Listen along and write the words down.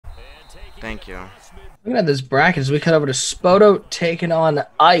Thank you. Looking at this bracket as we cut over to Spoto taking on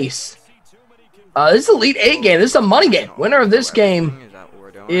Ice. This is Elite 8 game. This is a money game. Winner of this game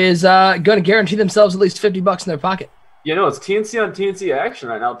is going to guarantee themselves at least $50 in their pocket. You know, it's TNC on TNC action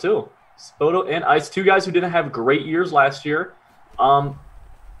right now, too. Spoto and Ice, two guys who didn't have great years last year.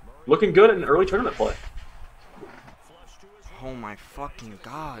 Looking good in early tournament play. Oh my fucking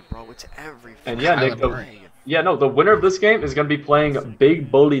god, bro! It's every. And yeah, Nick. The winner of this game is going to be playing Big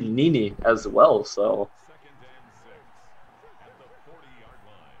Bully Nini as well. So,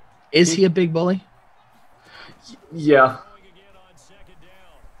 is he a big bully? Yeah.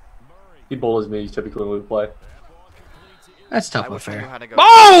 He bullies me typically when we play. That's tough but fair.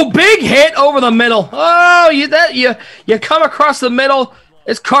 Oh, big hit over the middle. Oh, you come across the middle.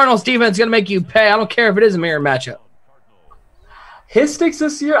 This Cardinals defense is going to make you pay. I don't care if it is a mirror matchup. His sticks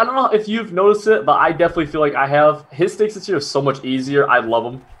this year, I don't know if you've noticed it, but I definitely feel like I have. His sticks this year are so much easier. I love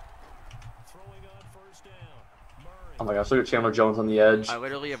them. Oh my gosh, look at Chandler Jones on the edge. I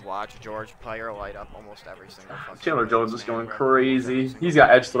literally have watched George player light up almost every single fucking Chandler Jones is going crazy. He's got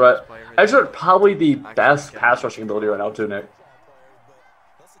edge threat. Edge threat probably the best pass rushing ability right now too, Nick.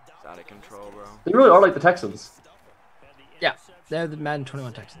 It's out of control, bro. They really are like the Texans. Yeah, they're the Madden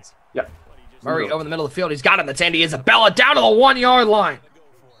 21 Texans. Yeah. Murray over the middle of the field. He's got him. That's Andy Isabella down to the 1-yard line.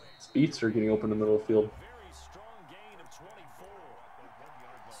 Speedster getting open in the middle of the field.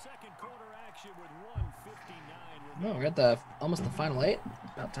 No, we're at almost the final 8.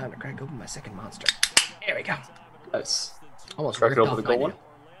 About time to crack open my second monster. There we go. Nice. Almost cracked open the cold one.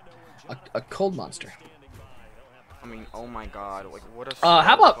 A cold monster. I mean, oh my god, like what a.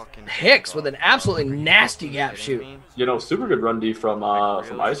 How about Hicks with an absolutely nasty gap shoot? You know, super good run D from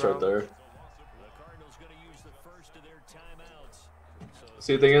Ice right there.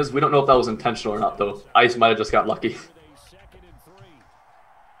 See, the thing is, we don't know if that was intentional or not, though. Ice might have just got lucky.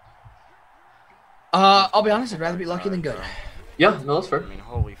 I'll be honest, I'd rather be lucky than good. Yeah, no, that's fair. I mean,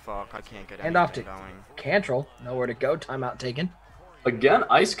 holy fuck, I can't get anything Hand off to going. Cantrell. Nowhere to go. Timeout taken. Again,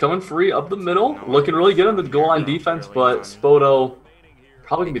 Ice coming free up the middle. Looking really good on the goal line defense, but Spoto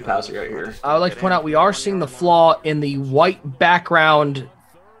probably going to be passing right here. I would like to point out we are seeing the flaw in the white background,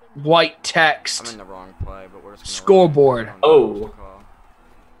 white text I'm in the wrong play, but we're just scoreboard. Oh.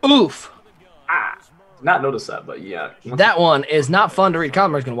 Oof. Not notice that, but yeah. That one is not fun to read. Kyler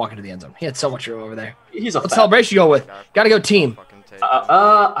Murray's going to walk into the end zone. He had so much room over there. He's a what celebration you go with? Got to go team.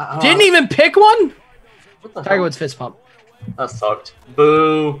 Didn't even pick one? Tiger Woods fist pump. That sucked.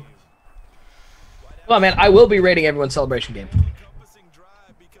 Boo. Come on, man. I will be rating everyone's celebration game.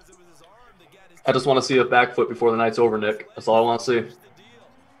 I just want to see a back foot before the night's over, Nick. That's all I want to see.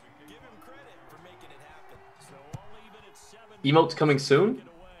 Emotes coming soon?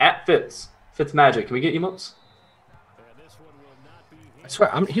 At Fitz. Fitz Magic. Can we get emotes? I swear,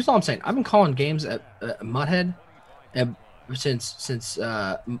 here's all I'm saying. I've been calling games at Mudhead since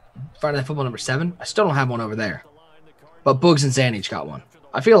Friday Night Football number 7. I still don't have one over there. But Boogs and Zan each got one.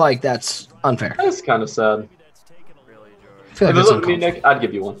 I feel like that's unfair. That's kind of sad. I feel like if it looked at me, Nick, I'd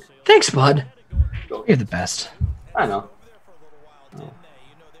give you one. Thanks, bud. You're the best. I know.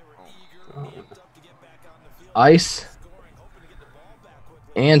 Ice.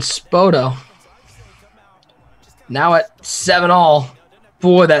 And Spoto. Now at 7-all.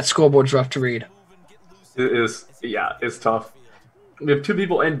 Boy, that scoreboard's rough to read. It is. Yeah, it's tough. We have two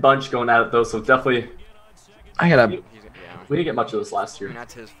people in bunch going at it, though, so definitely... We didn't get much of this last year. I mean,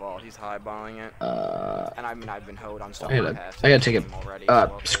 that's his fault. He's highballing it. And I mean, I've been hoed on stuff. I gotta take a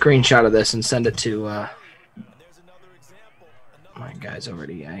screenshot of this and send it to my guys over at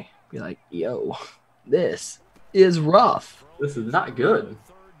EA. Be like, yo, this is rough. This is not good.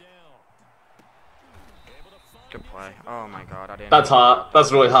 Good play. Oh my god, I didn't. That's hot.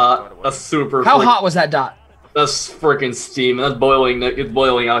 That's really hot. That's super. How hot was that dot? That's freaking steam. That's boiling, Nick. It's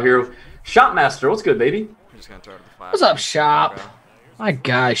boiling out here. Shotmaster, what's good, baby? I'm just gonna throw it to the flat. What's up, Shop? My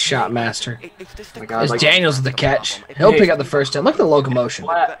guy, Shotmaster. God, There's Daniels with the catch. He'll pick up the first down. Look at the locomotion.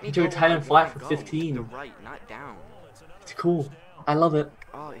 He took a tight end flat for 15. Right, not down. It's cool. I love it.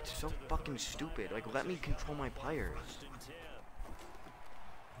 Oh, it's so fucking stupid. Like, let me control my players.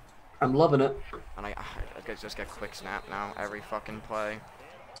 I'm loving it. And I just get quick snap now every fucking play.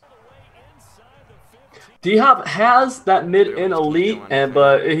 D-Hop has that mid-in elite,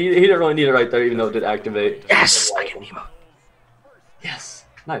 but he didn't really need it right there, even though it did activate. Yes! I get Nemo. Yes.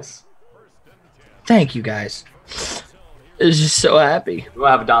 Nice. Thank you, guys. I was just so happy. We'll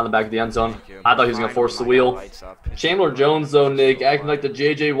have it down in the back of the end zone. I thought he was going to force the wheel. Chandler Jones, though, Nick, acting like the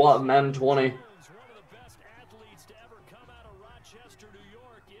J.J. Watt Madden 20.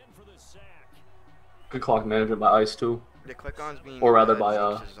 Good clock management by Ice, too. Or rather by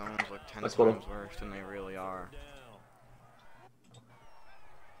look 10 Nice times worse than they really are.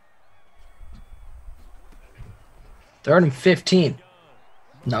 Third and 15.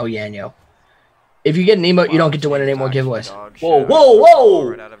 No, Yanyo. If you get an emote, you don't get to win any more giveaways. Whoa, whoa,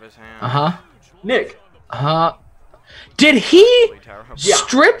 whoa! Uh-huh. Nick. Uh-huh. Did he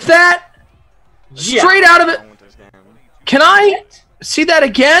strip that straight out of it? Can I see that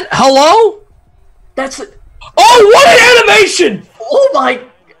again? Hello? That's it. Oh, what an animation! Oh my.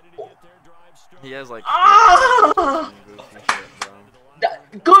 He has like. Ah!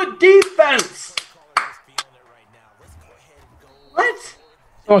 Good defense. What?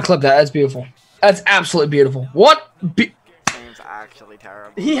 Someone clip that. That's beautiful. That's absolutely beautiful. What? It's actually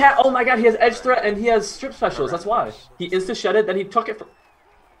terrible. He had. Oh my God! He has edge threat and he has strip specialist. That's why he insta shedded. Then he took it from.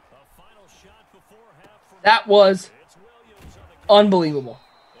 That was unbelievable.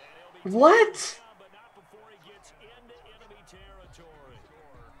 What?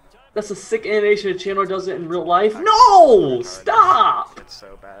 That's a sick animation if Chandler does it in real life. No! Stop! It's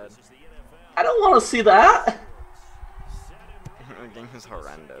so bad. I don't want to see that. The game is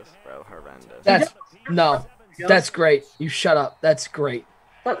horrendous, bro. Horrendous. That's great. You shut up. That's great.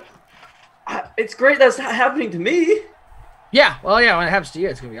 It's great that's happening to me. Yeah. Well, yeah. When it happens to you,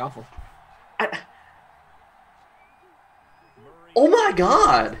 it's gonna be awful. Oh my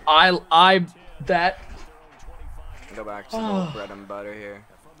God. That. Go back to the bread and butter here.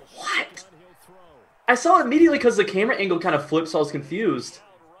 What? I saw it immediately because the camera angle kind of flipped, so I was confused.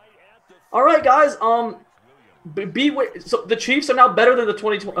 All right, guys. So the Chiefs are now better than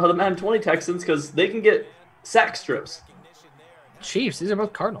the Madden 20 Texans because they can get sack strips. Chiefs. These are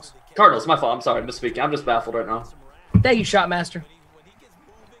both Cardinals. Cardinals. My fault. I'm sorry. I'm misspeaking. I'm just baffled right now. Thank you, Shotmaster.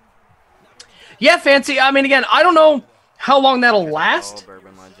 Yeah, Fancy. I mean, again, I don't know how long that'll last.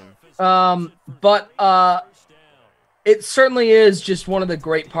 But it certainly is just one of the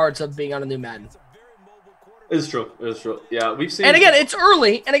great parts of being on a new Madden. It's true. It's true. Yeah, we've seen. And again, it's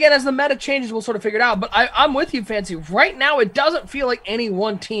early. And again, as the meta changes, we'll sort of figure it out. But I'm with you, Fancy. Right now, it doesn't feel like any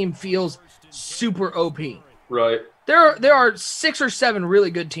one team feels super OP. Right. There are 6 or 7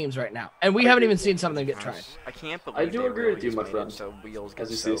 really good teams right now, and we haven't even seen some of them get tried. I can't believe. I do agree with you, my friend. So wheels as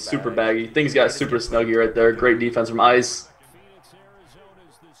you so see, super baggy. Things got super snuggy right there. Great defense from Ice.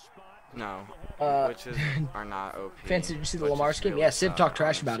 No. Which are not OP. Fancy, did you see the Lamar scheme? Yeah, Civ talked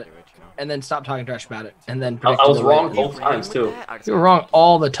trash about it, and then stopped talking trash about it, and then I was wrong both times too. You were wrong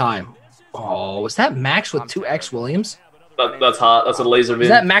all the time. Oh, was that Max with 2X Williams? That's hot. That's a laser beam. Is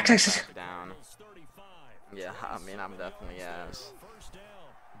that Max X? Yeah, I mean, I'm definitely yes.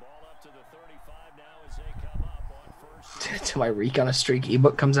 Till my Reek on a Streak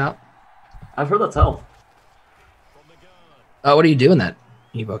ebook comes out. I've heard that's hell. What do you do in that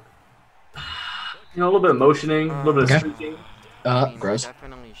ebook? You know, a little bit of motioning, a little bit of streaking. Gross.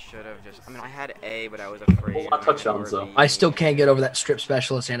 Definitely should have just. I mean, I had A, but I was afraid. A lot of touchdowns though. I still can't get over that strip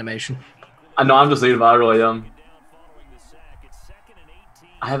specialist animation. I know. I'm just thinking about it. I really am.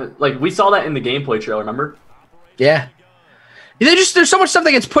 I haven't we saw that in the gameplay trailer. Remember? Yeah. There's so much stuff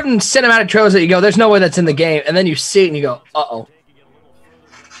that gets put in cinematic trailers that you go, there's no way that's in the game, and then you see it and you go, uh-oh.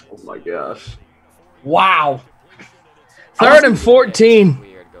 Oh my gosh. Wow. 3rd and 14.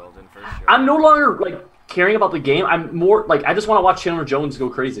 I'm no longer caring about the game. I'm more I just want to watch Chandler Jones go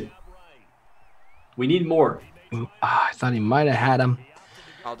crazy. We need more. I thought he might have had him.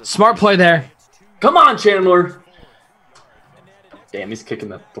 Smart play there. Come on, Chandler. Damn, he's kicking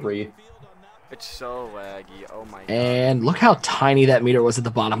that 3. It's so laggy. Oh my God. And look how tiny that meter was at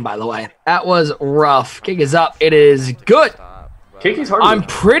the bottom, by the way. That was rough. Kick is up. It is good. Kicking's hard. I'm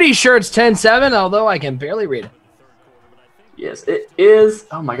pretty sure it's 10-7, although I can barely read it. Yes, it is.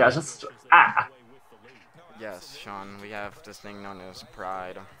 Oh my gosh, that's Yes, Sean, we have this thing known as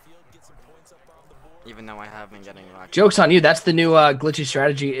pride. Even though I have been getting lucky. Joke's on you. That's the new glitchy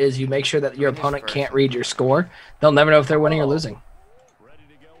strategy is you make sure that your opponent can't read your score. They'll never know if they're winning or losing.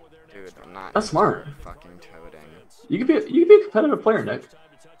 Dude, I'm not. That's smart. Fucking toading. You could be a competitive player, Nick.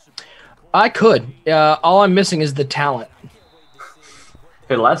 I could. All I'm missing is the talent.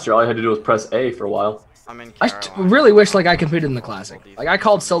 Hey, last year all I had to do was press A for a while. I really wish I competed in the Classic. I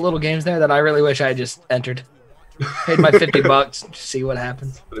called so little games there that I really wish I had just entered. Paid my $50 to see what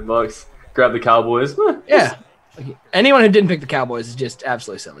happens. $50. Grab the Cowboys. Yeah. Anyone who didn't pick the Cowboys is just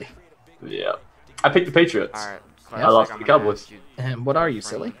absolutely silly. Yeah. I picked the Patriots. All right. I lost to the Cowboys. And what are you,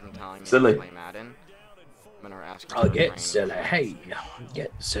 silly? Silly. Oh, get silly. Hey,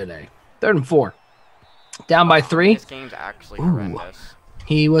 get silly. 3rd and 4. Down by 3. This game's actually horrendous.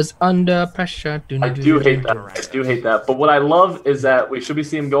 He was under pressure. I do hate that. I do hate that. But what I love is that we should be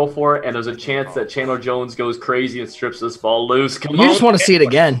seeing him go for it, and there's a chance that Chandler Jones goes crazy and strips this ball loose. Come on, you just want to see it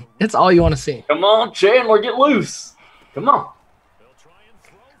again. That's all you want to see. Come on, Chandler, get loose. Come on.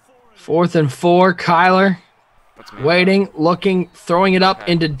 4th and 4, Kyler. Waiting, looking, throwing it up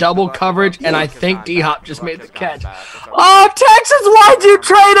into double coverage, and I think D-Hop just made the catch. Oh, Texas, why'd you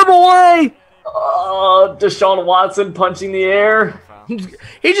trade him away? Deshaun Watson punching the air.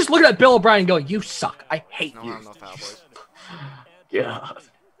 He's just looking at Bill O'Brien going, you suck. I hate you. Yeah.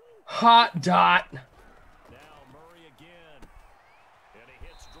 Hot dot.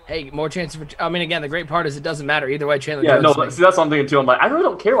 Hey, more chances for... I mean, again, the great part is it doesn't matter. Either way, Chandler Jones... Yeah, no, see, that's what I'm thinking, too. I'm like, I really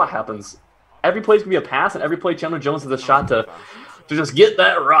don't care what happens. Every play's going to be a pass, and every play Chandler Jones has a shot to just get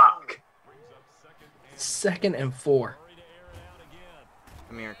that rock. 2nd and 4.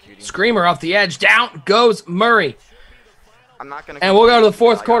 Come here, cutie. Screamer off the edge. Down goes Murray. I'm not gonna and we'll go to the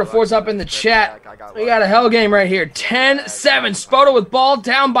 4th quarter. 4's up in the chat. We got a hell game right here. 10-7. Spoto with ball,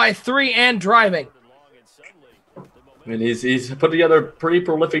 down by 3 and driving. I mean, he's put together a pretty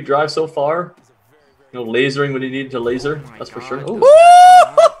prolific drive so far. You know, lasering when he needed to laser. That's for sure. Ooh.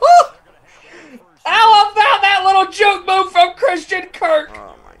 How about that little joke move from Christian Kirk?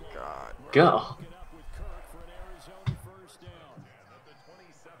 Oh my God. Go.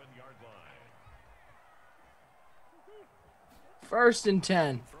 First and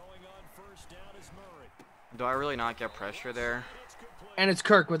 10. Do I really not get pressure there? And it's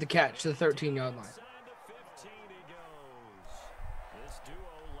Kirk with the catch to the 13-yard line.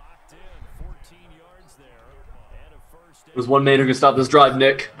 There's one man who can stop this drive,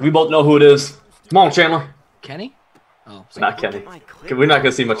 Nick. We both know who it is. Come on, Chandler. Kenny? Oh, not Kenny. We're not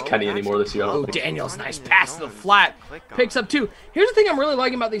going to see much Kenny anymore this year. Oh, Daniels, nice pass to the flat. Picks up 2. Here's the thing I'm really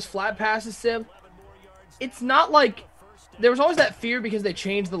liking about these flat passes, Sim. It's not like... There was always that fear because they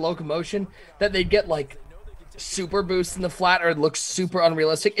changed the locomotion that they'd get, like, super boosts in the flat or it looks super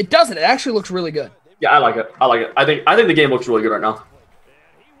unrealistic. It doesn't. It actually looks really good. Yeah, I like it. I like it. I think the game looks really good right now.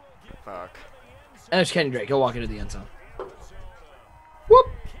 Fuck. And there's Kenny Drake. He'll walk into the end zone. Whoop.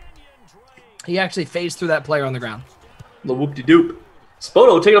 He actually phased through that player on the ground. The whoop-de-doop.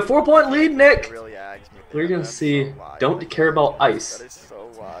 Spoto taking a 4-point lead, Nick. Really we're going to see Don't Care About Ice. That is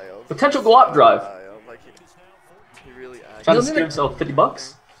so wild. Potential go-up drive. Like, he really Trying to secure himself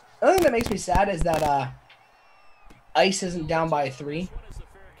 $50. Another thing that makes me sad is that Ice isn't down by 3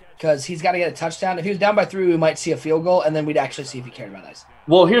 because he's got to get a touchdown. If he was down by 3, we might see a field goal, and then we'd actually see if he cared about Ice.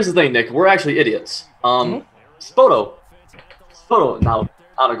 Well, here's the thing, Nick. We're actually idiots. Spoto now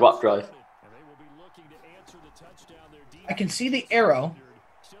on a go-up drive. I can see the arrow.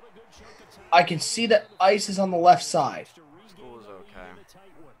 I can see that Ice is on the left side. School is okay.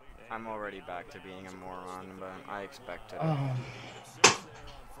 I'm already back to being a moron, but I expected it.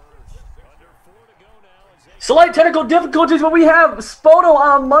 Slight technical difficulties, but we have Spoto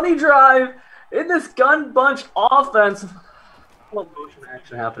on a money drive in this gun bunch offense. What motion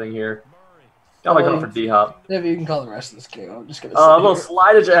action happening here? Got my gun for D-Hop. Maybe you can call the rest of this game. I'm just gonna a little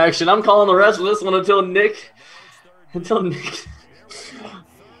slidage action. I'm calling the rest of this one until Nick. Third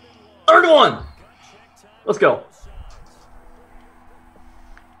one. Let's go.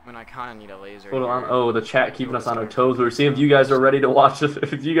 When I kind of need a laser. Hold on. Oh, the chat keeping us on our toes. We were seeing if you guys are ready to watch it.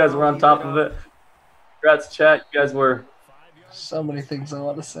 If you guys were on top of it. Congrats, chat. You guys were. So many things I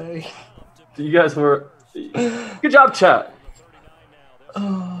want to say. You guys were. Good job, chat.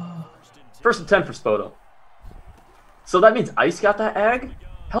 1st and 10 for Spoto. So that means Ice got that ag?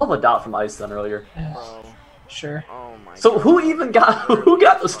 Hell of a dot from Ice then earlier. Oh. Sure. Oh my so God. Who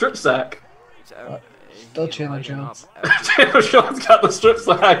got the strip sack? Still Chandler Jones. Chandler Jones got the strip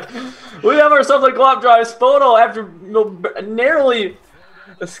sack. We have ourselves a glove drive. Spoto, after narrowly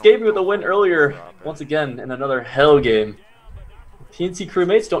escaping with the win earlier, once again in another hell game. TNC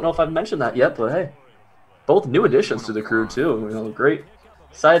crewmates, don't know if I've mentioned that yet, but hey, both new additions to the crew too. You know, great.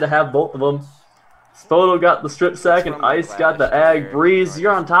 Excited to have both of them. Spoto got the strip sack and Ice got the ag. Breeze,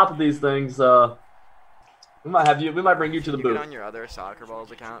 you're on top of these things. We might bring you to the booth. Get on your other Soccer Balls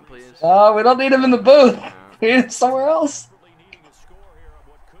account, please. Oh, we don't need him in the booth. We need him somewhere else.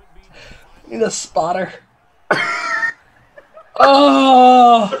 We need a spotter. That's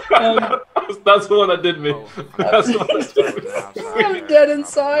the one that did me. That's the one that did me. I'm dead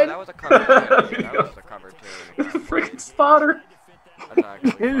inside. That was a cover too. That was a cover too. Freaking spotter. That's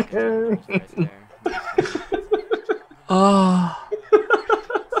actually fucking Oh.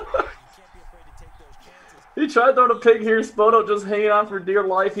 He tried throwing a pig here. Spoto just hanging on for dear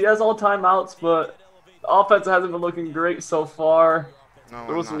life. He has all timeouts, but the offense hasn't been looking great so far. No,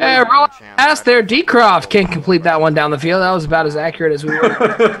 There was I'm a- not Hey, doing roll Chandler. past there. D-Croft can't complete that one down the field. That was about as accurate as we were.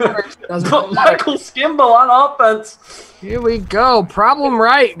 Doesn't But matter. Michael Skimbo on offense. Here we go. Problem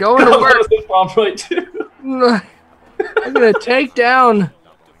right. Going to That work. was his problem right too. I'm going to take down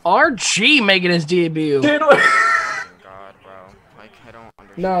RG making his debut. Dude, God, bro. Like, I don't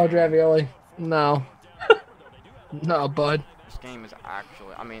understand. No, Dravioli. No. No, bud. This game is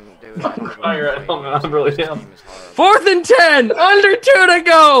actually. I mean, dude. I'm crying right now, man. I really am. This game is horrible. 4th and 10. Under 2 to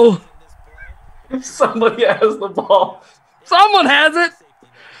go. Somebody has the ball. Someone has it.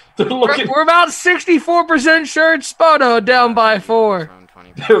 They're looking. We're about 64% sure it's Spoto down by 4. Thrown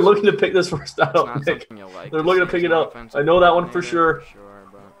 20 They're looking to pick this first It's out, not Nick. something you'll like. They're looking to pick it up. I know that one for sure.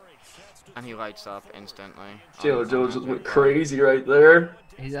 But... And he lights up instantly. Jalen Jones just went crazy right there.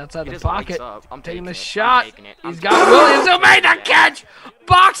 He's outside He the just lights pocket. up. I'm Taking the it. shot. I'm taking it. He's got Williams who made the catch.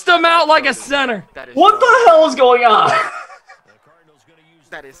 Boxed him out like a center. That is What so, the hell is going on?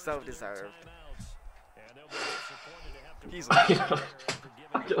 That is so deserved. He's I lit.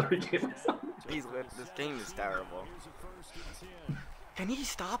 gotta regain myself. He's lit. This game is terrible. Can he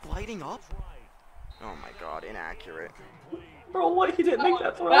stop lighting up? Oh my god, inaccurate. Bro, what? He didn't make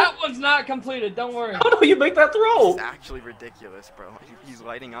that throw. That one's not completed. Don't worry. How do you make that throw? It's actually ridiculous, bro. He's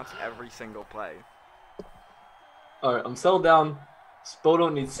lighting up every single play. All right, I'm settled down.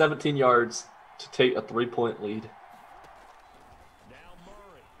 Spoto needs 17 yards to take a 3-point lead.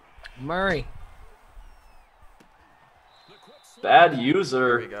 Murray. Bad There we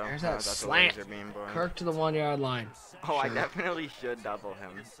user. go. There's Oh, that that's a slant. laser beam, boy. Kirk to the 1 yard line. Oh, I definitely should double him.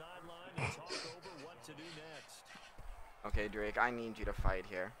 Okay, Drake, I need you to fight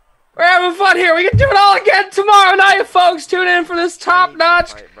here. We're having fun here. We can do it all again tomorrow night, folks. Tune in for this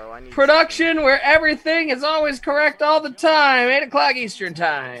top-notch production where everything is always correct all the time. 8 o'clock Eastern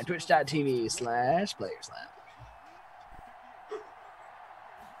time. Twitch.tv/PlayersLongue.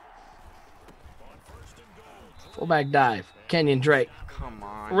 Fullback dive. Kenyon Drake. Come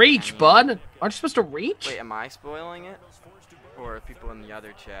on. Reach, Kenny. bud. Aren't you supposed to reach? Wait, am I spoiling it? Or are people in the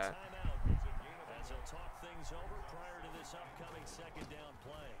other chat?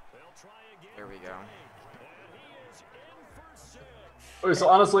 There we go. Okay, so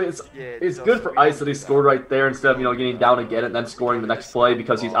honestly, it's Yeah, good for Ice that he scored right there instead of getting down again and then scoring the next play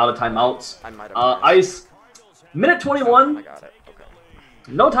because he's out of timeouts. I might have missed. Ice, minute I 21, got it. Okay.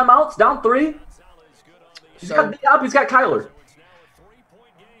 no timeouts, down 3. He's got D-Hop, he's got Kyler.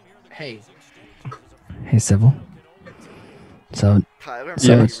 Hey. Hey, Civil. So Tyler, So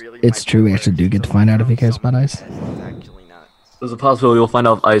maybe it's- really it's might true, we be actually do worth get to so find out if he from cares about someone Ice? that is actually nuts. There's a possibility we'll find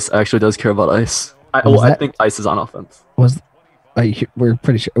out if Ice actually does care about Ice. I Was that- think Ice is on offense. We're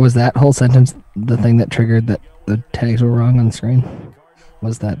pretty sure. Was that whole sentence the thing that triggered that the tags were wrong on the screen?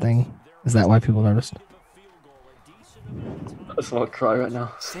 Was that thing? Is that why people noticed? I just want to cry right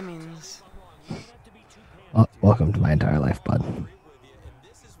now. Simmons. Welcome to my entire life, bud.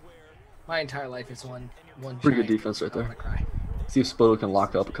 My entire life is one Pretty good giant- defense right I wanna there. cry. See if Spoto can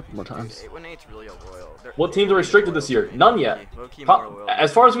lock up a couple more Dude, times. 818's really a loyal. What teams are restricted this year? None yet. Low-key more loyal.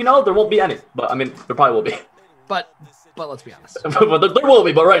 As far as we know, there won't be any. But I mean, there probably will be. But let's be honest. But there will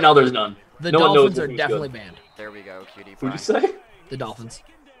be. But right now, there's none. The No one knows Dolphins who's are good. definitely banned. There we go, cutie pie. What'd you say? The Dolphins.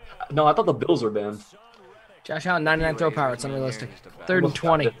 No, I thought the Bills were banned. Josh Allen, 99 throw power. It's unrealistic. Here's the best. 3rd and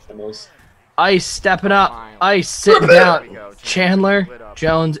 20. Almost. Ice stepping up. Ice sitting down. There we go. Chandler Lit up.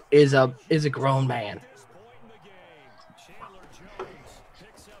 Jones is a grown man.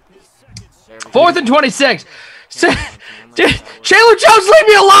 There we go. 4th and 26. Chandler Jones, leave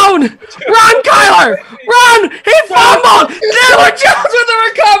me alone! Run, Kyler! Run! He fumbled! Chandler Jones with the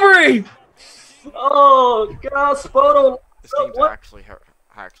recovery! Oh, God, Spoto. This game's What?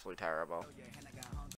 actually terrible.